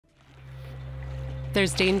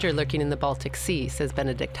There's danger lurking in the Baltic Sea, says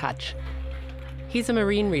Benedykt Hac. He's a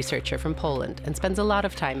marine researcher from Poland and spends a lot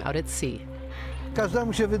of time out at sea.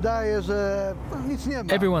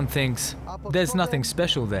 Everyone thinks there's nothing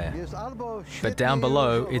special there, but down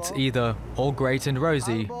below it's either all great and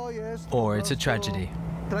rosy or it's a tragedy.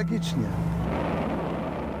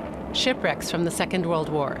 Shipwrecks from the Second World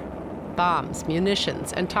War, bombs,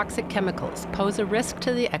 munitions, and toxic chemicals pose a risk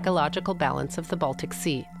to the ecological balance of the Baltic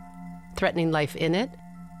Sea, threatening life in it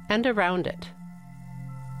and around it.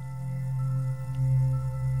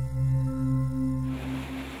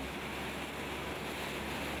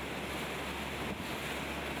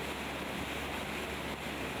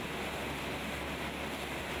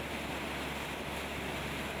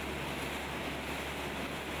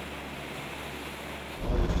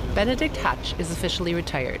 Benedykt Hac is officially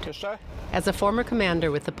retired. As a former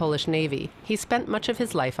commander with the Polish Navy, he spent much of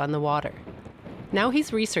his life on the water. Now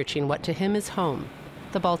he's researching what to him is home,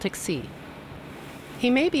 the Baltic Sea.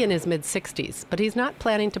 He may be in his mid-60s, but he's not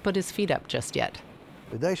planning to put his feet up just yet.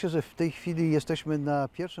 It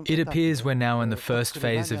appears we're now in the first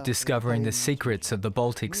phase of discovering the secrets of the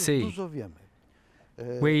Baltic Sea.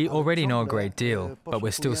 We already know a great deal, but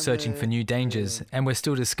we're still searching for new dangers, and we're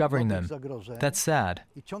still discovering them. That's sad.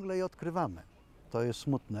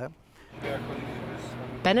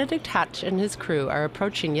 Benedykt Hac and his crew are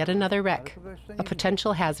approaching yet another wreck, a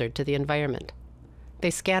potential hazard to the environment. They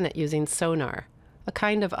scan it using sonar, a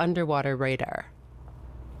kind of underwater radar.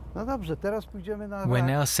 We're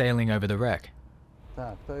now sailing over the wreck.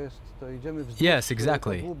 Yes,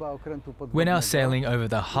 exactly. We're now sailing over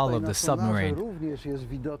the hull of the submarine.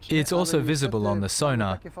 It's also visible on the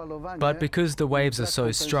sonar, but because the waves are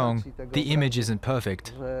so strong, the image isn't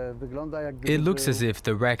perfect. It looks as if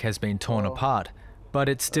the wreck has been torn apart, but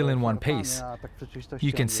it's still in one piece.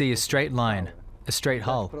 You can see a straight line, a straight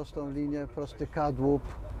hull.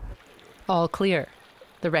 All clear.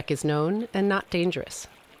 The wreck is known and not dangerous.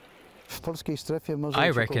 I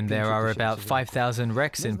reckon there are about 5,000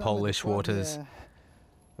 wrecks in Polish waters.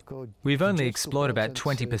 We've only explored about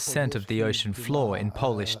 20% of the ocean floor in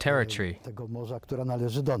Polish territory,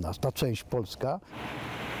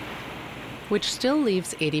 which still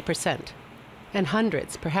leaves 80%, and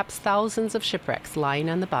hundreds, perhaps thousands of shipwrecks lying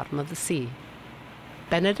on the bottom of the sea.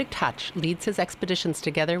 Benedykt Hac leads his expeditions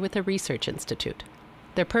together with a research institute.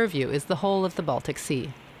 Their purview is the whole of the Baltic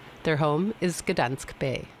Sea. Their home is Gdansk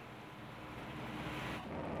Bay.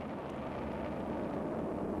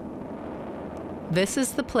 This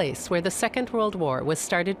is the place where the Second World War was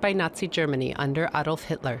started by Nazi Germany under Adolf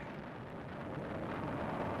Hitler.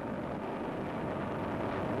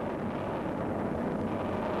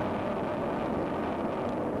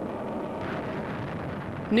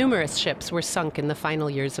 Numerous ships were sunk in the final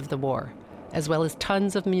years of the war, as well as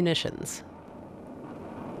tons of munitions.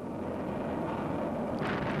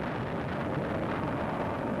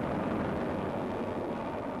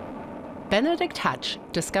 Benedykt Hac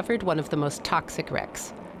discovered one of the most toxic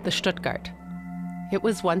wrecks, the Stuttgart. It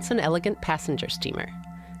was once an elegant passenger steamer,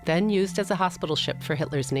 then used as a hospital ship for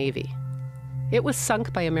Hitler's navy. It was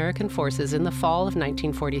sunk by American forces in the fall of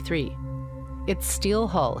 1943. Its steel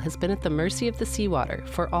hull has been at the mercy of the seawater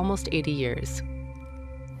for almost 80 years.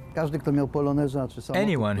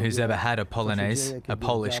 Anyone who's ever had a Polonaise, a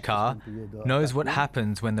Polish car, knows what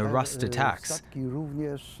happens when the rust attacks.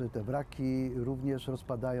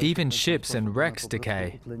 Even ships and wrecks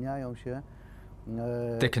decay.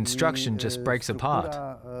 The construction just breaks apart.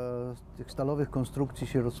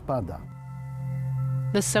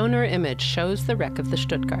 The sonar image shows the wreck of the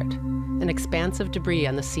Stuttgart, an expanse of debris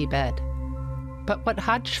on the seabed. But what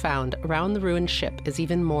Hac found around the ruined ship is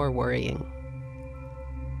even more worrying.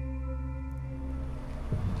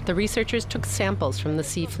 The researchers took samples from the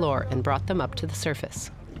sea floor and brought them up to the surface.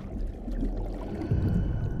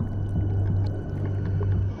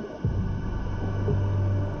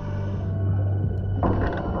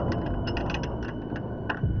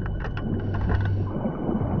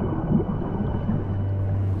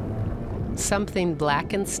 Something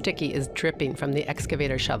black and sticky is dripping from the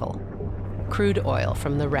excavator shovel. Crude oil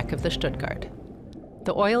from the wreck of the Stuttgart.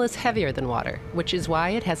 The oil is heavier than water, which is why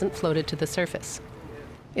it hasn't floated to the surface.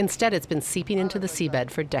 Instead, it's been seeping into the seabed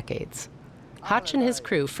for decades. Hac and his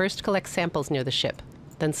crew first collect samples near the ship,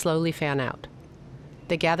 then slowly fan out.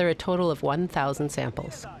 They gather a total of 1,000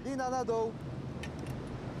 samples.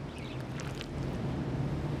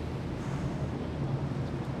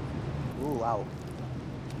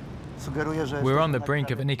 We're on the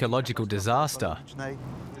brink of an ecological disaster.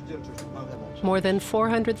 More than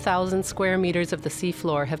 400,000 square meters of the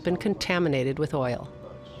seafloor have been contaminated with oil.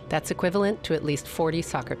 That's equivalent to at least 40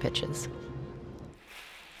 soccer pitches.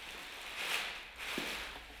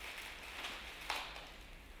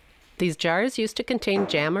 These jars used to contain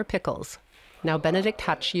jam or pickles. Now Benedykt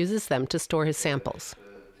Hac uses them to store his samples.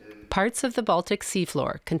 Parts of the Baltic Sea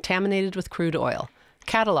floor contaminated with crude oil,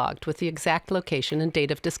 catalogued with the exact location and date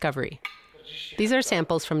of discovery. These are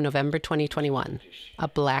samples from November 2021, a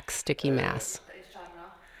black sticky mass.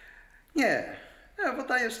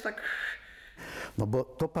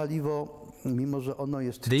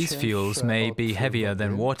 These fuels may be heavier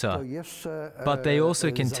than water, but they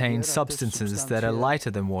also contain substances that are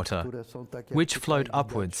lighter than water, which float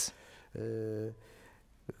upwards.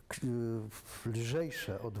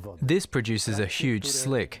 This produces a huge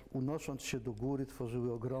slick.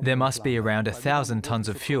 There must be around 1,000 tons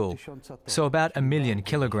of fuel, so about 1 million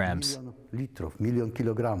kilograms.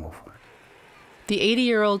 The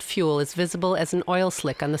 80-year-old fuel is visible as an oil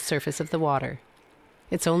slick on the surface of the water.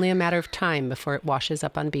 It's only a matter of time before it washes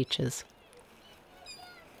up on beaches.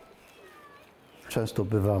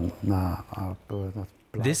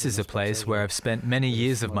 This is a place where I've spent many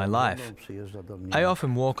years of my life. I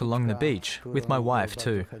often walk along the beach, with my wife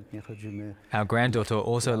too. Our granddaughter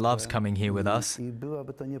also loves coming here with us.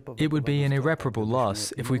 It would be an irreparable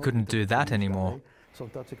loss if we couldn't do that anymore.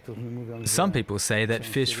 Some people say that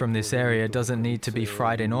fish from this area doesn't need to be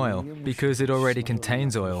fried in oil because it already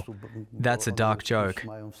contains oil. That's a dark joke.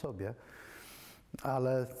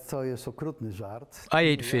 I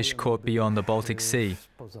eat fish caught beyond the Baltic Sea,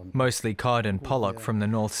 mostly cod and pollock from the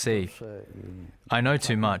North Sea. I know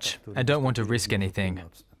too much and don't want to risk anything.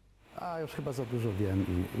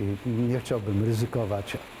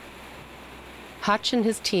 Hac and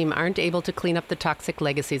his team aren't able to clean up the toxic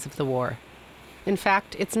legacies of the war. In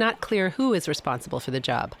fact, it's not clear who is responsible for the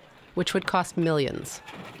job, which would cost millions.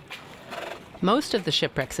 Most of the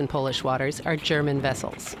shipwrecks in Polish waters are German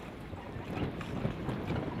vessels.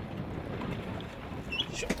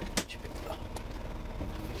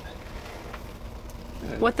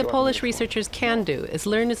 What the Polish researchers can do is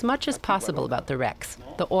learn as much as possible about the wrecks,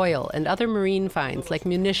 the oil, and other marine finds like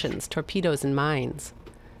munitions, torpedoes, and mines.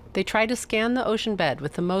 They try to scan the ocean bed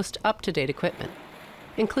with the most up-to-date equipment,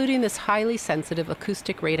 including this highly sensitive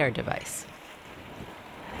acoustic radar device.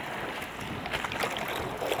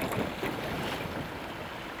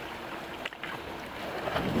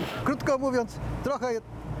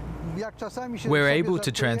 We're able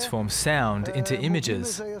to transform sound into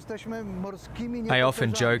images. I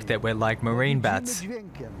often joke that we're like marine bats.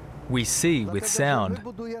 We see with sound.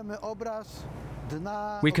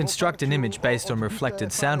 We construct an image based on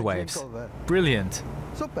reflected sound waves. Brilliant.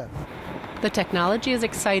 The technology is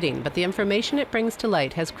exciting, but the information it brings to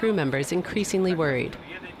light has crew members increasingly worried.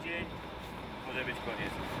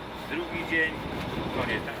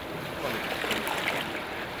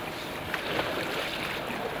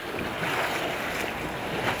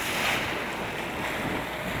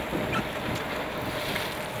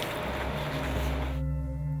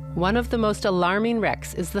 One of the most alarming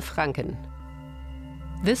wrecks is the Franken.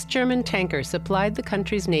 This German tanker supplied the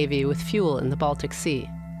country's navy with fuel in the Baltic Sea.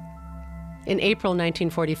 In April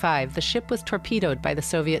 1945, the ship was torpedoed by the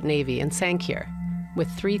Soviet Navy and sank here,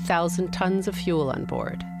 with 3,000 tons of fuel on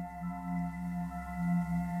board.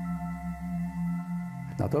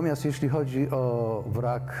 The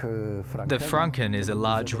Franken is a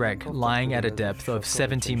large wreck lying at a depth of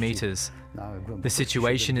 70 meters. The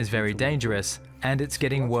situation is very dangerous, and it's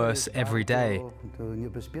getting worse every day.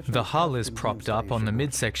 The hull is propped up on the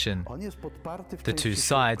midsection. The two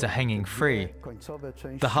sides are hanging free.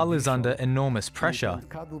 The hull is under enormous pressure.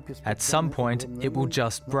 At some point, it will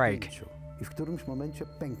just break.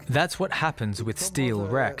 That's what happens with steel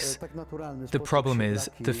wrecks. The problem is,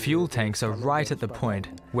 the fuel tanks are right at the point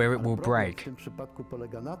where it will break.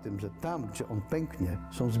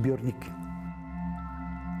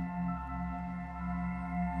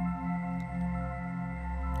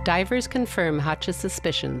 Divers confirm Hac's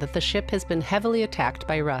suspicion that the ship has been heavily attacked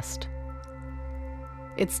by rust.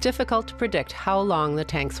 It's difficult to predict how long the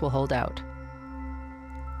tanks will hold out.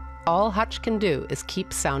 All Hac can do is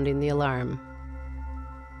keep sounding the alarm.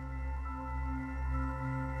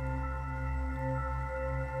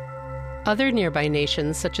 Other nearby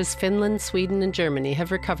nations, such as Finland, Sweden, and Germany,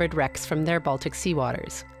 have recovered wrecks from their Baltic Sea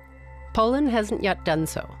waters. Poland hasn't yet done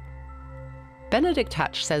so. Benedykt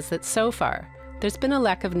Hac says that so far, there's been a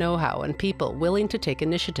lack of know-how and people willing to take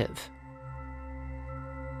initiative.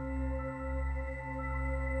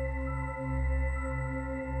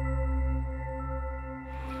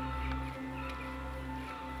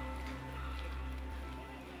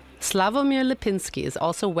 Sławomir Lipinski is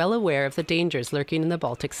also well aware of the dangers lurking in the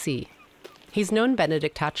Baltic Sea. He's known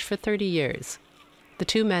Benedykt Hac for 30 years. The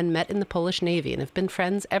two men met in the Polish Navy and have been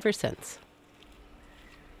friends ever since.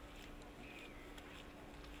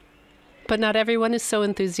 But not everyone is so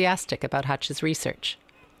enthusiastic about Hac's research.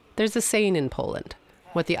 There's a saying in Poland,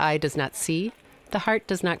 what the eye does not see, the heart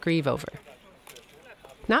does not grieve over.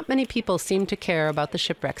 Not many people seem to care about the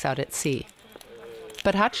shipwrecks out at sea.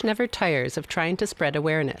 But Hac never tires of trying to spread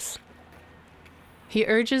awareness. He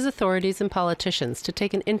urges authorities and politicians to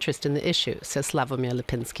take an interest in the issue, says Sławomir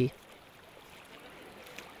Lipinski.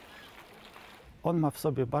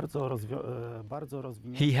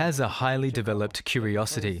 He has a highly developed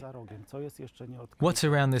curiosity. What's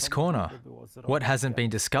around this corner? What hasn't been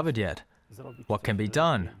discovered yet? What can be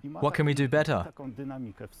done? What can we do better?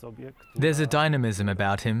 There's a dynamism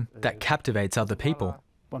about him that captivates other people.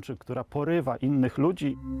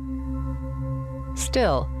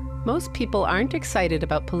 Still, most people aren't excited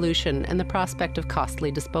about pollution and the prospect of costly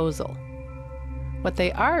disposal. What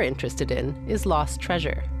they are interested in is lost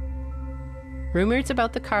treasure. Rumors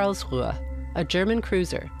about the Karlsruhe, a German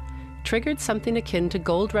cruiser, triggered something akin to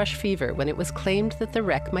gold rush fever when it was claimed that the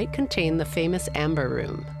wreck might contain the famous Amber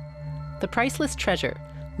Room. The priceless treasure,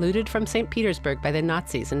 looted from St. Petersburg by the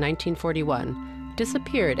Nazis in 1941,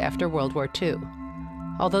 disappeared after World War II.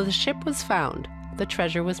 Although the ship was found, the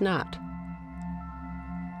treasure was not.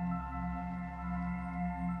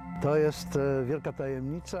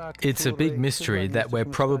 It's a big mystery that we're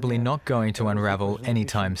probably not going to unravel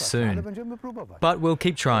anytime soon, but we'll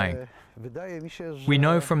keep trying. We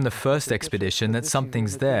know from the first expedition that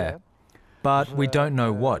something's there, but we don't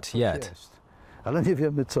know what yet.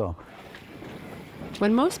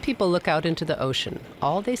 When most people look out into the ocean,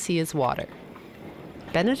 all they see is water.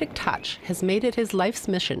 Benedykt Hac has made it his life's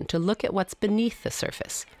mission to look at what's beneath the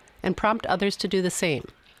surface and prompt others to do the same.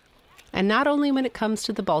 And not only when it comes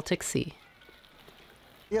to the Baltic Sea.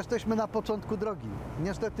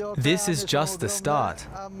 This is just the start.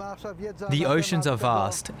 The oceans are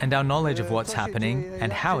vast, and our knowledge of what's happening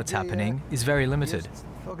and how it's happening is very limited.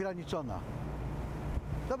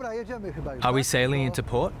 Are we sailing into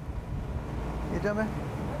port?